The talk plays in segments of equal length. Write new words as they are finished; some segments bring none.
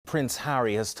Prince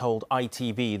Harry has told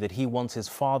ITV that he wants his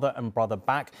father and brother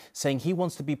back, saying he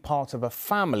wants to be part of a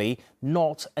family,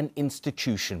 not an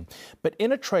institution. But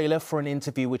in a trailer for an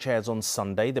interview which airs on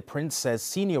Sunday, the Prince says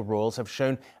senior royals have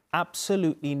shown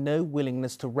absolutely no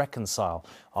willingness to reconcile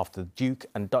after the Duke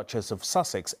and Duchess of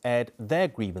Sussex aired their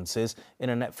grievances in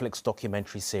a Netflix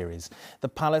documentary series. The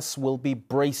palace will be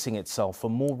bracing itself for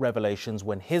more revelations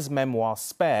when his memoir,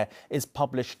 Spare, is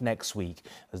published next week,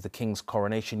 as the King's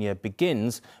coronation year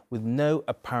begins with no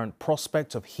apparent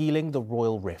prospect of healing the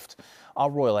royal rift. Our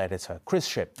royal editor, Chris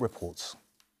Shipp, reports.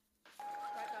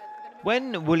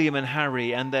 When William and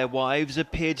Harry and their wives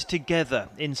appeared together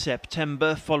in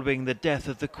September following the death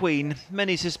of the Queen,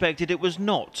 many suspected it was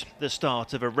not the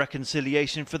start of a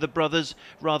reconciliation for the brothers,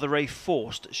 rather a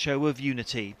forced show of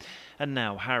unity. And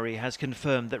now Harry has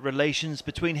confirmed that relations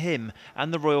between him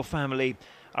and the royal family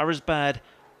are as bad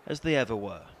as they ever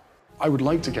were. I would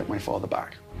like to get my father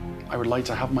back. I would like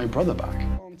to have my brother back.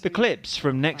 The clips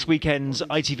from next weekend's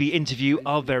ITV interview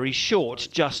are very short,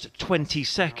 just 20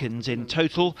 seconds in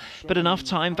total, but enough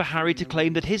time for Harry to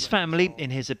claim that his family,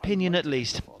 in his opinion at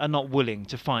least, are not willing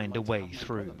to find a way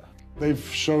through.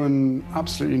 They've shown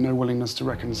absolutely no willingness to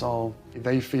reconcile.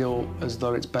 They feel as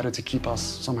though it's better to keep us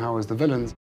somehow as the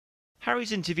villains.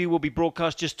 Harry's interview will be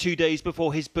broadcast just 2 days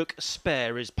before his book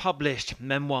Spare is published,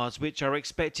 memoirs which are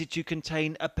expected to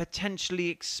contain a potentially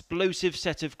explosive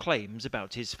set of claims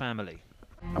about his family.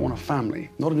 I want a family,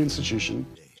 not an institution.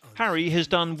 Harry has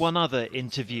done one other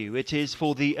interview. It is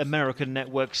for the American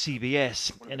network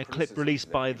CBS. In a clip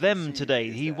released by them today,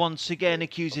 he once again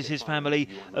accuses his family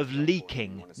of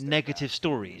leaking negative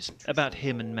stories about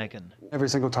him and Meghan. Every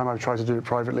single time I've tried to do it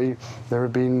privately, there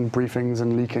have been briefings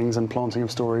and leakings and planting of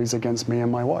stories against me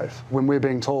and my wife. When we're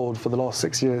being told for the last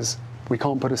 6 years, we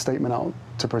can't put a statement out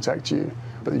to protect you,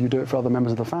 but you do it for other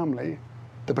members of the family,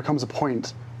 there becomes a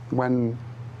point when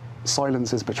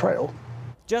silence is betrayal.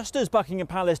 Just as Buckingham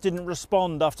Palace didn't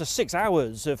respond after 6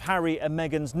 hours of Harry and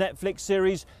Meghan's Netflix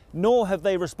series, nor have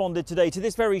they responded today to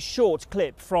this very short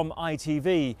clip from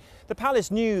ITV. The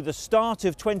palace knew the start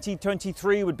of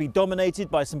 2023 would be dominated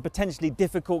by some potentially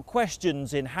difficult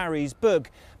questions in Harry's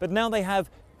book, but now they have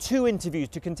 2 interviews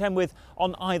to contend with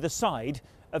on either side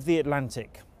of the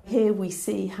Atlantic. Here we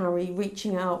see Harry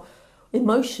reaching out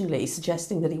emotionally,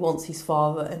 suggesting that he wants his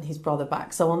father and his brother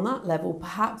back. So on that level,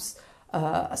 perhaps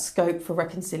a scope for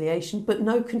reconciliation, but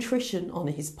no contrition on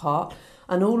his part.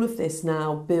 And all of this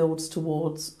now builds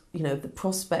towards, the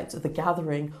prospect of the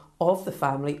gathering of the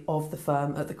family, of the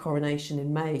firm at the coronation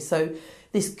in May. So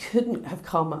this couldn't have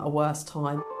come at a worse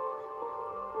time.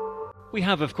 We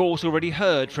have, of course, already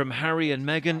heard from Harry and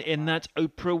Meghan in that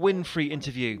Oprah Winfrey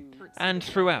interview and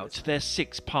throughout their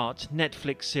 6-part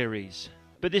Netflix series.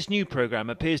 But this new programme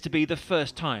appears to be the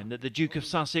first time that the Duke of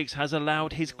Sussex has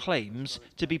allowed his claims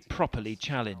to be properly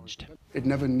challenged. It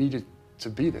never needed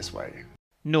to be this way.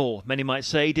 Nor, many might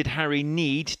say, did Harry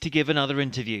need to give another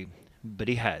interview. But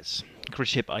he has. Chris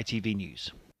Shipp, ITV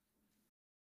News.